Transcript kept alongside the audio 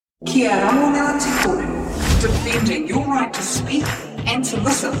Kia Ramona Te Kore, defending your right to speak and to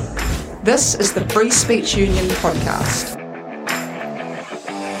listen. This is the Free Speech Union podcast.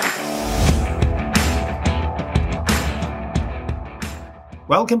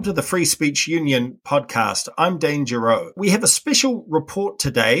 Welcome to the Free Speech Union podcast. I'm Dane Giroux. We have a special report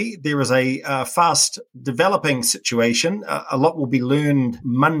today. There is a fast developing situation. A lot will be learned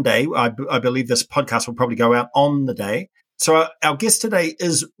Monday. I believe this podcast will probably go out on the day. So our guest today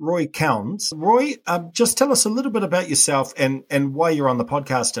is Roy Cowns. Roy, just tell us a little bit about yourself and why you're on the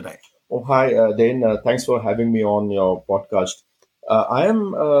podcast today. Oh, hi, Dane. Thanks for having me on your podcast. I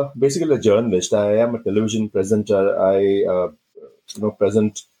am basically a journalist. I am a television presenter. I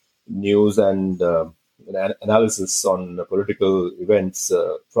present news and analysis on political events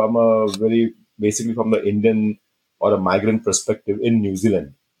from the Indian or a migrant perspective in New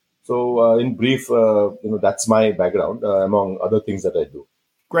Zealand. So, in brief, that's my background, among other things that I do.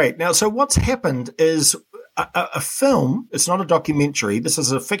 Great. Now, so what's happened is a film. It's not a documentary. This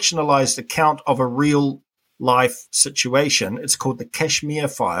is a fictionalized account of a real life situation. It's called the Kashmir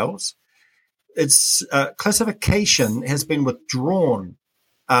Files. Its classification has been withdrawn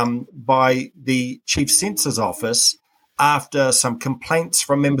by the Chief Censor's Office after some complaints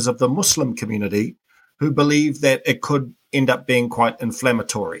from members of the Muslim community who believe that it could end up being quite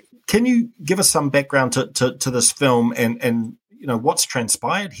inflammatory. Can you give us some background to this film and what's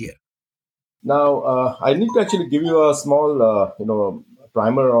transpired here? Now, I need to actually give you a small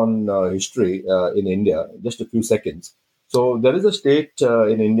primer on history in India, just a few seconds. So there is a state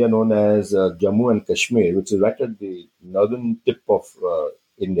in India known as Jammu and Kashmir, which is right at the northern tip of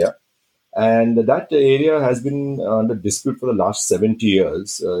India. And that area has been under dispute for the last 70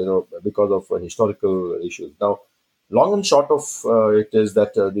 years, because of historical issues. Now, long and short of it is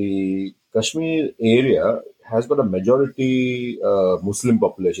that the Kashmir area has got a majority Muslim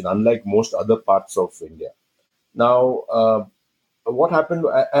population, unlike most other parts of India. Now, what happened,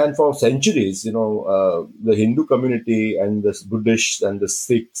 and for centuries, the Hindu community and the Buddhists and the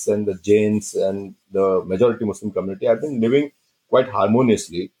Sikhs and the Jains and the majority Muslim community have been living quite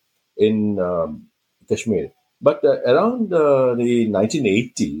harmoniously in Kashmir. But around the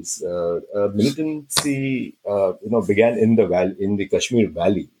 1980s, militancy, began in the Kashmir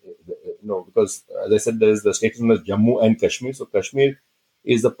Valley. Because as I said, there is the state known as Jammu and Kashmir. So Kashmir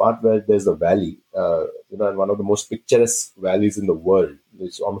is the part where there's a valley, and one of the most picturesque valleys in the world.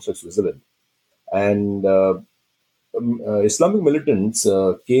 It's almost like Switzerland. And Islamic militants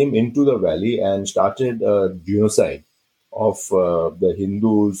came into the valley and started genocide of the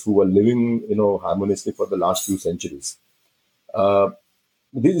Hindus who were living, harmoniously for the last few centuries.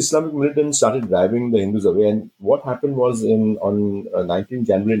 These Islamic militants started driving the Hindus away. And what happened was on 19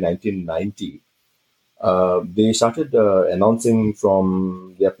 January 1990, they started announcing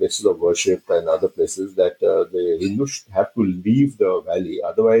from their places of worship and other places that the Hindus have to leave the valley,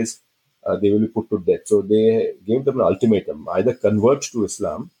 otherwise they will be put to death. So they gave them an ultimatum: either convert to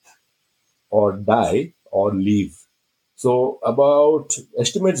Islam or die or leave. So about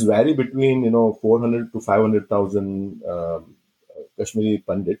estimates vary between 400 to 500,000 Kashmiri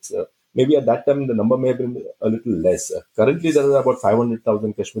Pandits. Maybe at that time the number may have been a little less. Currently there are about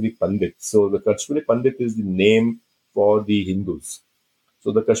 500,000 Kashmiri Pandits. So the Kashmiri Pandit is the name for the Hindus.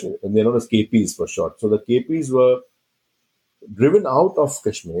 So the Kashmir, and they're known as KPs for short. So the KPs were driven out of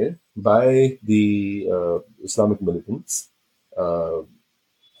Kashmir by the Islamic militants,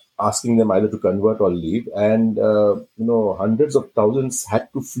 asking them either to convert or leave. And, hundreds of thousands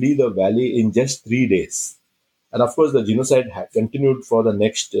had to flee the valley in just 3 days. And of course, the genocide had continued for the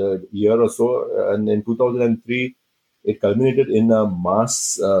next year or so. And in 2003, it culminated in a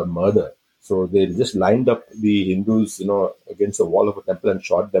mass murder. So they just lined up the Hindus, against the wall of a temple and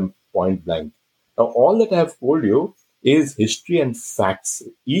shot them point blank. Now, all that I have told you is history and facts.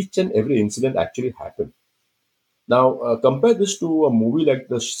 Each and every incident actually happened. Now, compare this to a movie like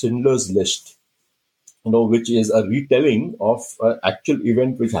The Schindler's List, which is a retelling of an actual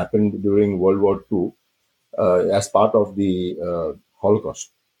event which happened during World War II. As part of the Holocaust.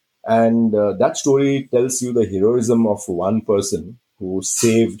 And that story tells you the heroism of one person who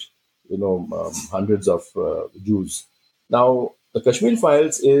saved, hundreds of Jews. Now, the Kashmir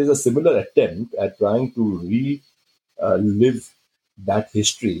Files is a similar attempt at trying to relive that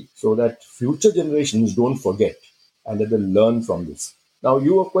history so that future generations don't forget and that they learn from this. Now,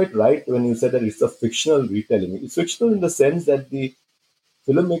 you were quite right when you said that it's a fictional retelling. It's fictional in the sense that the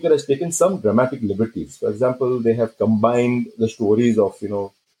filmmaker has taken some dramatic liberties. For example, they have combined the stories of,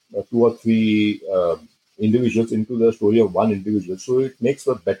 2 or 3 individuals into the story of one individual. So it makes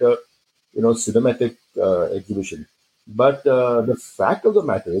for better, cinematic exhibition. But the fact of the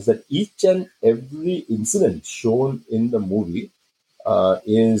matter is that each and every incident shown in the movie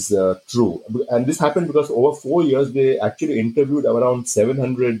is true. And this happened because over 4 years, they actually interviewed around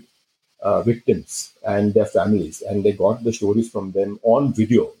 700 victims and their families, and they got the stories from them on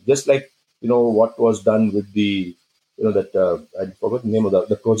video, just like what was done with the that I forgot the name of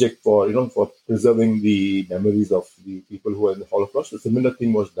the project for for preserving the memories of the people who were in the Holocaust. A similar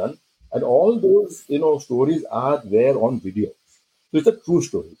thing was done, and all those stories are there on video. So it's a true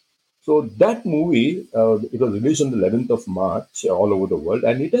story. So that movie, it was released on the 11th of March all over the world,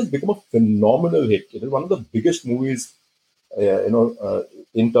 and it has become a phenomenal hit. It is one of the biggest movies,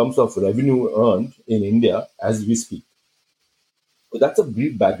 in terms of revenue earned in India as we speak. So that's a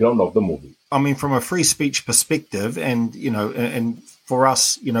brief background of the movie. I mean, from a free speech perspective, and and for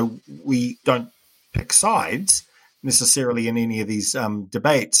us, we don't pick sides necessarily in any of these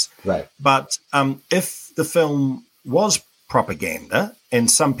debates. Right. But if the film was propaganda,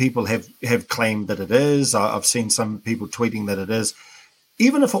 and some people have claimed that it is, I've seen some people tweeting that it is.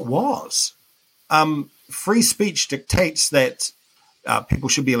 Even if it was, free speech dictates that people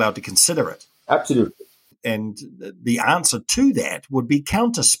should be allowed to consider it. Absolutely. And the answer to that would be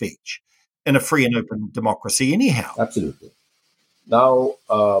counter speech in a free and open democracy anyhow. Absolutely. Now,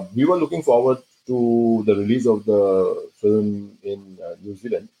 we were looking forward to the release of the film in New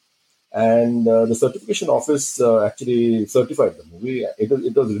Zealand, and the certification office actually certified the movie. It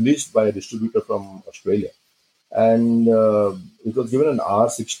was released by a distributor from Australia, and it was given an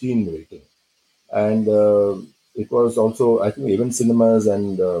R16 rating. And it was also, I think, Even Cinemas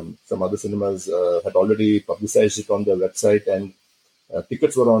and some other cinemas had already publicized it on their website, and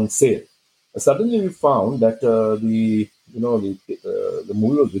tickets were on sale. Suddenly, we found that the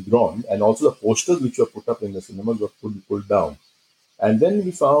movie was withdrawn, and also the posters which were put up in the cinemas were pulled down. And then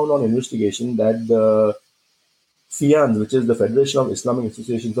we found on investigation that the FIANZ, which is the Federation of Islamic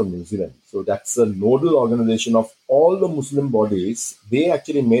Associations of New Zealand, so that's a nodal organization of all the Muslim bodies, they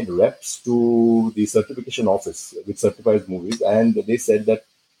actually made reps to the certification office which certifies movies, and they said that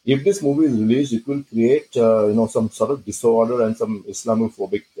if this movie is released, it will create some sort of disorder and some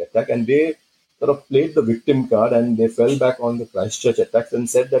Islamophobic attack, and they sort of played the victim card, and they fell back on the Christchurch attacks and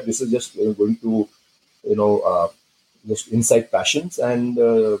said that this is just going to just incite passions, and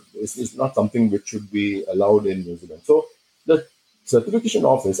it's not something which should be allowed in New Zealand. So the certification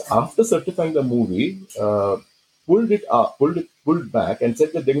office, after certifying the movie, pulled back and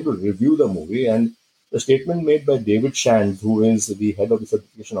said that they're going to review the movie. And the statement made by David Shands, who is the head of the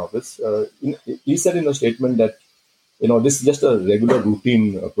certification office, he said in a statement that this is just a regular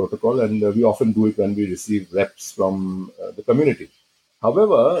routine protocol, and we often do it when we receive reps from the community.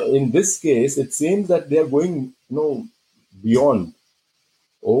 However, in this case, it seems that they are going, beyond,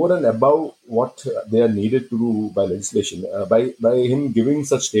 over and above what they are needed to do by legislation. By him giving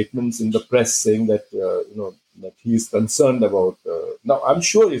such statements in the press, saying that that he is concerned about. Now, I'm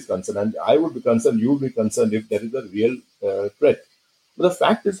sure he's concerned, and I would be concerned. You would be concerned if there is a real threat. But the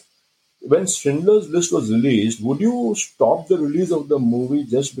fact is, when Schindler's List was released, would you stop the release of the movie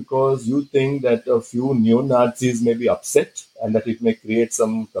just because you think that a few neo-Nazis may be upset and that it may create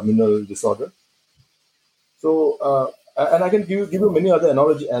some communal disorder? So, and I can give you many other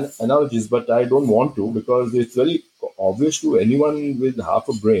analogies, but I don't want to, because it's very obvious to anyone with half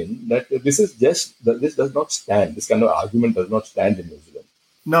a brain that this does not stand. This kind of argument does not stand in New Zealand.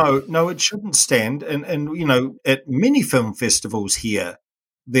 No, it shouldn't stand. And at many film festivals here,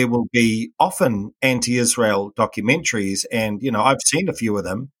 there will be often anti-Israel documentaries, and I've seen a few of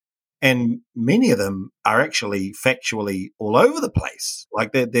them, and many of them are actually factually all over the place.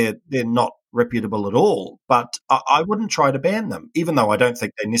 Like they're not reputable at all. But I wouldn't try to ban them, even though I don't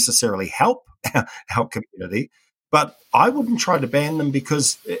think they necessarily help our community. But I wouldn't try to ban them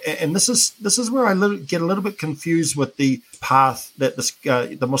because, and this is where I get a little bit confused with the path that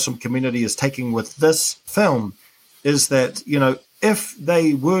the Muslim community is taking with this film, is that if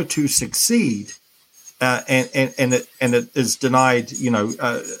they were to succeed, and it is denied,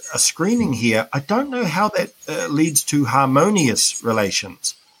 a screening here, I don't know how that leads to harmonious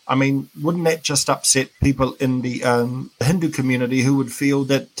relations. I mean, wouldn't that just upset people in the Hindu community who would feel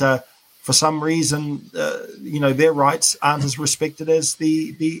that for some reason, their rights aren't as respected as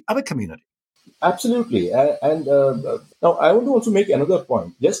the other community? Absolutely. And now I want to also make another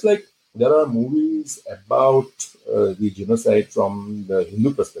point. Just like there are movies about the genocide from the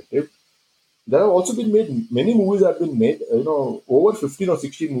Hindu perspective, there have also been made, many movies have been made, over 15 or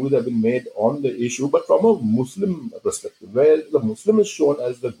 16 movies have been made on the issue, but from a Muslim perspective, where the Muslim is shown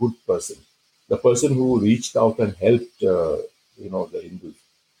as the good person, the person who reached out and helped, the Hindus.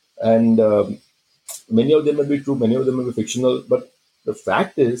 And many of them may be true, many of them may be fictional, but the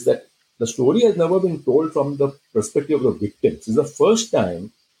fact is that the story has never been told from the perspective of the victims. It's the first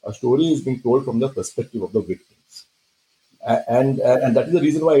time a story is being told from the perspective of the victims. And that is the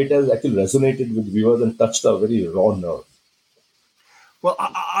reason why it has actually resonated with viewers and touched a very raw nerve. Well,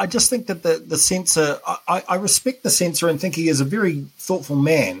 I just think that the censor, I respect the censor and think he is a very thoughtful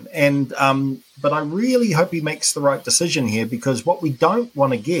man, and but I really hope he makes the right decision here, because what we don't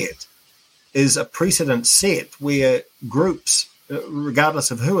want to get is a precedent set where groups, regardless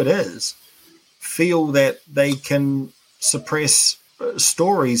of who it is, feel that they can suppress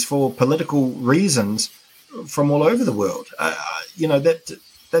stories for political reasons from all over the world.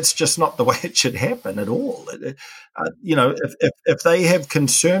 That's just not the way it should happen at all. If they have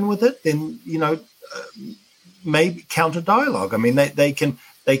concern with it, then maybe counter dialogue. I mean, they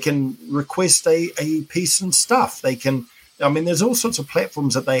can request a piece and stuff. They can. I mean, there's all sorts of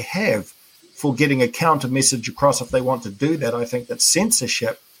platforms that they have for getting a counter message across if they want to do that. I think that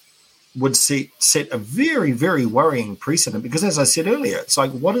censorship would set a very, very worrying precedent, because, as I said earlier, it's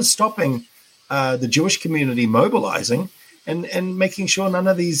like, what is stopping the Jewish community mobilizing and making sure none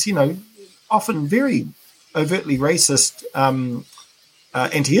of these, often very overtly racist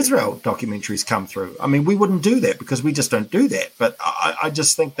anti-Israel documentaries come through? I mean, we wouldn't do that because we just don't do that. But I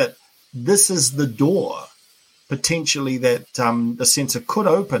just think that this is the door potentially that the censor could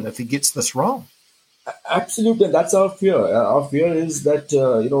open if he gets this wrong. Absolutely, and that's our fear. Our fear is that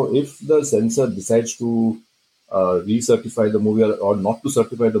if the censor decides to recertify the movie or not to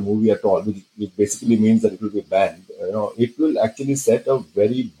certify the movie at all, which basically means that it will be banned, it will actually set a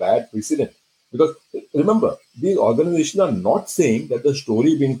very bad precedent. Because remember, these organizations are not saying that the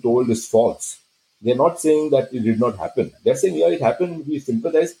story being told is false. They're not saying that it did not happen. They're saying, yeah, it happened, we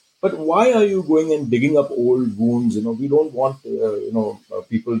sympathize. But why are you going and digging up old wounds? We don't want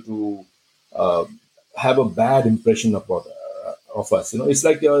people to have a bad impression about of us. It's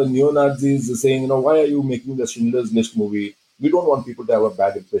like neo-Nazis saying, why are you making the Schindler's List movie? We don't want people to have a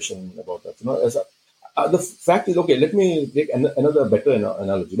bad impression about us. The fact is, okay, let me take another better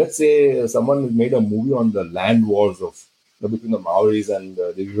analogy. Let's say someone made a movie on the land wars of between the Maoris and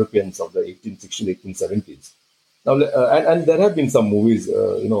the Europeans of the 1860s, 1870s. Now, and there have been some movies,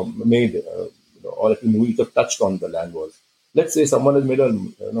 made, or at least movies that have touched on the land wars. Let's say someone has made a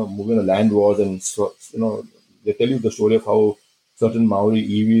movie on the land wars, and they tell you the story of how certain Maori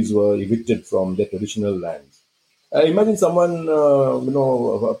iwis were evicted from their traditional lands. Imagine someone,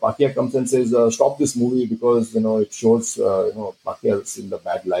 Pakia comes and says, "Stop this movie because it shows Pakias in the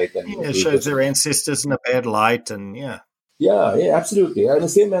bad light and it shows their ancestors in a bad light." And yeah, absolutely. And the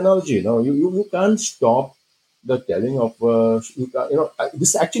same analogy, you can't stop the telling of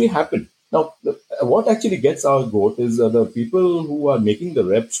this actually happened. Now, what actually gets our goat is the people who are making the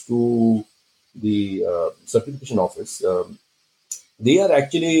reps to the certification office. They are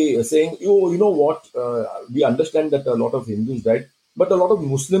actually saying, you know what, we understand that a lot of Hindus died, but a lot of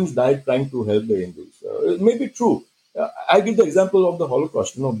Muslims died trying to help the Hindus. It may be true. I give the example of the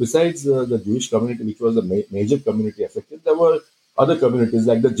Holocaust. Besides the Jewish community, which was the major community affected, there were other communities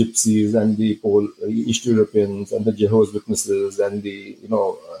like the Gypsies and the East Europeans and the Jehovah's Witnesses and the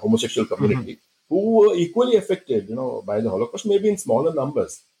homosexual community who were equally affected by the Holocaust, maybe in smaller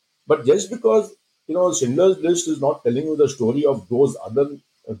numbers. But just because Schindler's List is not telling you the story of those other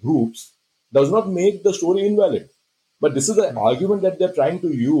groups does not make the story invalid. But this is the argument that they're trying to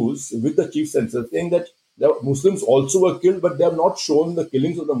use with the chief censor, saying that the Muslims also were killed, but they have not shown the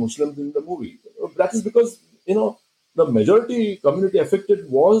killings of the Muslims in the movie. That is because the majority community affected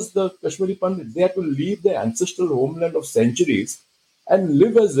was the Kashmiri Pandits. They had to leave their ancestral homeland of centuries and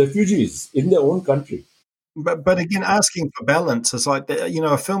live as refugees in their own country. But again, asking for balance is like, a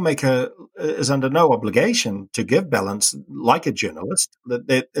filmmaker is under no obligation to give balance like a journalist.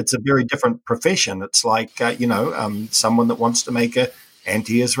 It's a very different profession. It's like, someone that wants to make a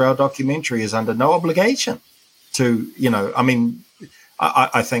anti-Israel documentary is under no obligation to,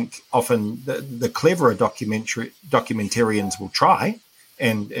 I think often the cleverer documentarians will try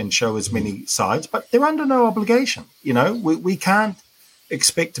and show as many sides, but they're under no obligation. We can't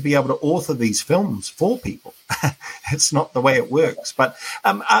expect to be able to author these films for people. It's not the way it works. But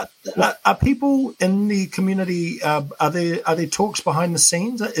are people in the community, are there talks behind the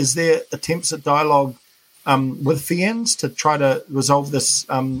scenes? Is there attempts at dialogue with Fiends to try to resolve this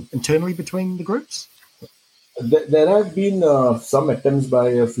internally between the groups? There have been some attempts by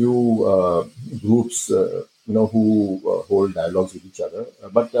a few groups, who hold dialogues with each other.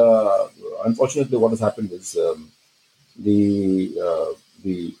 But unfortunately, what has happened is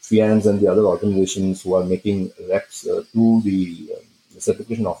the FIANS and the other organizations who are making reps to the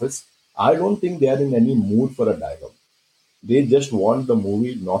certification office I don't think they are in any mood for a dialogue. They just want the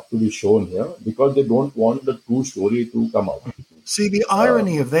movie not to be shown here because they don't want the true story to come out. See, the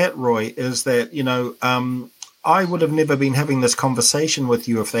irony of that, Roy, is that, I would have never been having this conversation with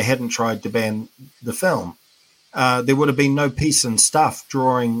you if they hadn't tried to ban the film. There would have been no Peace and Stuff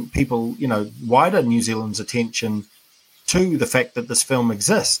drawing people, wider New Zealand's attention to the fact that this film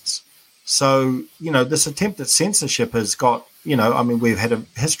exists. So, this attempt at censorship has got, we've had a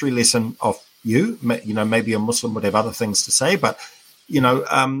history lesson of you, maybe a Muslim would have other things to say, but,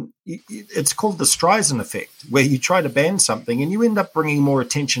 it's called the Streisand effect, where you try to ban something and you end up bringing more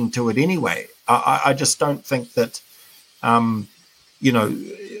attention to it anyway. I just don't think that, even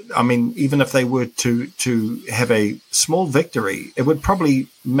if they were to have a small victory, it would probably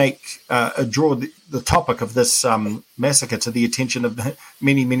make draw the topic of this massacre to the attention of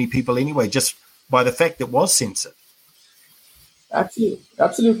many, many people anyway, just by the fact it was censored.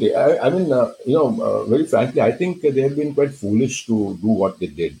 Absolutely. Very frankly, I think they have been quite foolish to do what they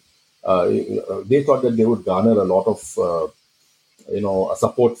did. They thought that they would garner a lot of,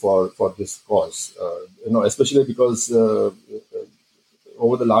 support for this cause. Especially because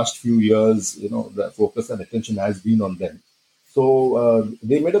over the last few years, the focus and attention has been on them. So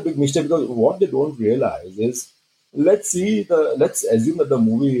they made a big mistake because what they don't realize is, let's assume that the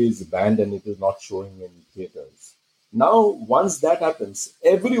movie is banned and it is not showing in theaters. Now, once that happens,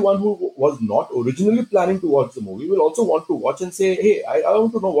 everyone who was not originally planning to watch the movie will also want to watch and say, hey, I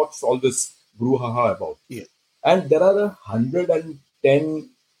want to know what's all this brouhaha about. Yeah. And there are 110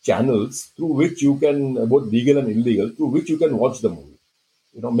 channels through which you can, both legal and illegal, through which you can watch the movie.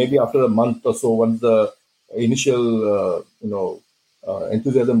 Maybe after a month or so, once the initial,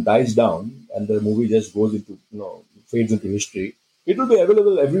 enthusiasm dies down and the movie just goes into, fades into history, it will be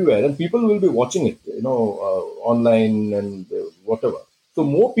available everywhere and people will be watching it, online and whatever. So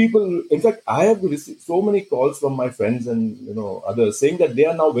more people, in fact, I have received so many calls from my friends and, others saying that they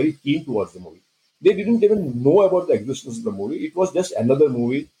are now very keen to watch the movie. They didn't even know about the existence of the movie. It was just another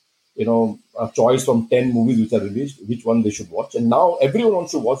movie, a choice from 10 movies which are released, which one they should watch. And now everyone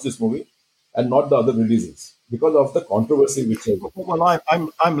wants to watch this movie and not the other releases because of the controversy which has. Well,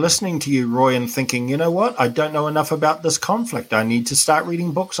 I'm listening to you, Roy, and thinking, you know what? I don't know enough about this conflict. I need to start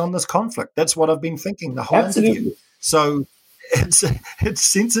reading books on this conflict. That's what I've been thinking the whole interview. So it's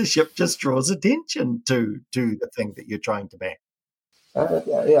censorship just draws attention to the thing that you're trying to ban.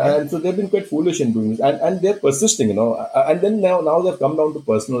 And so they've been quite foolish in doing this, and they're persisting, and then now they've come down to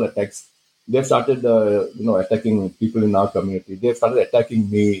personal attacks. They've started, attacking people in our community. They've started attacking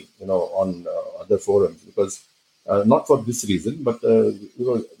me, on other forums because not for this reason, but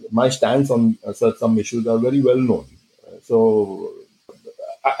my stance on some issues are very well known.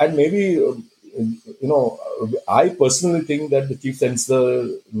 And maybe, I personally think that the chief censor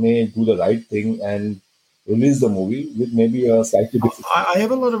may do the right thing and release the movie with maybe a slightly different. I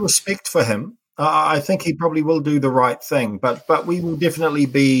have a lot of respect for him. I think he probably will do the right thing, but we will definitely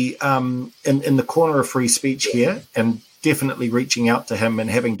be in the corner of free speech here and definitely reaching out to him and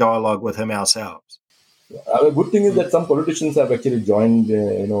having dialogue with him ourselves. The good thing is that some politicians have actually joined,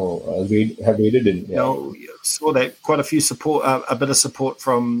 have aided in. Yeah. Saw that quite a few support, a bit of support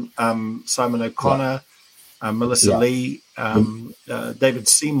from Simon O'Connor, Melissa Lee, David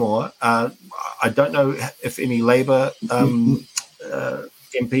Seymour. I don't know if any Labour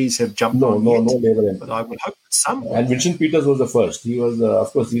MPs have jumped on yet. No Labour MPs. But I would hope that some. And Winston Peters was the first. He was, of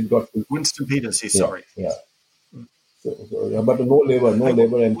course, he's got. Winston Peters, sorry. Yeah. But no Labour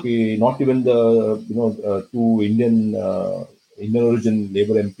MP, not even the two Indian origin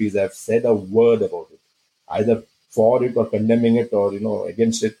Labour MPs have said a word about it, either for it or condemning it or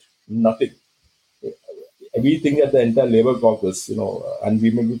against it. Nothing. We think that the entire Labour caucus, and we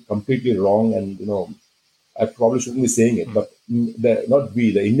may be completely wrong, and I probably shouldn't be saying it, but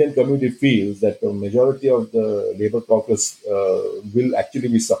the Indian community feels that the majority of the Labour caucus will actually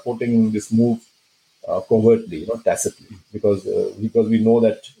be supporting this move covertly, tacitly, because we know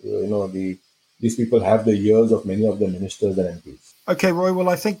that these people have the ears of many of the ministers and MPs. Okay, Roy. Well,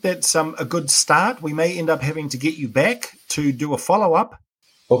 I think that's a good start. We may end up having to get you back to do a follow-up.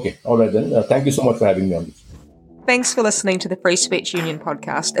 Okay, all right then. Thank you so much for having me on this. Thanks for listening to the Free Speech Union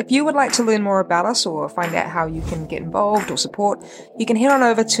podcast. If you would like to learn more about us or find out how you can get involved or support, you can head on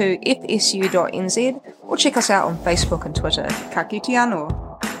over to fsu.nz or check us out on Facebook and Twitter. Ka kite anō.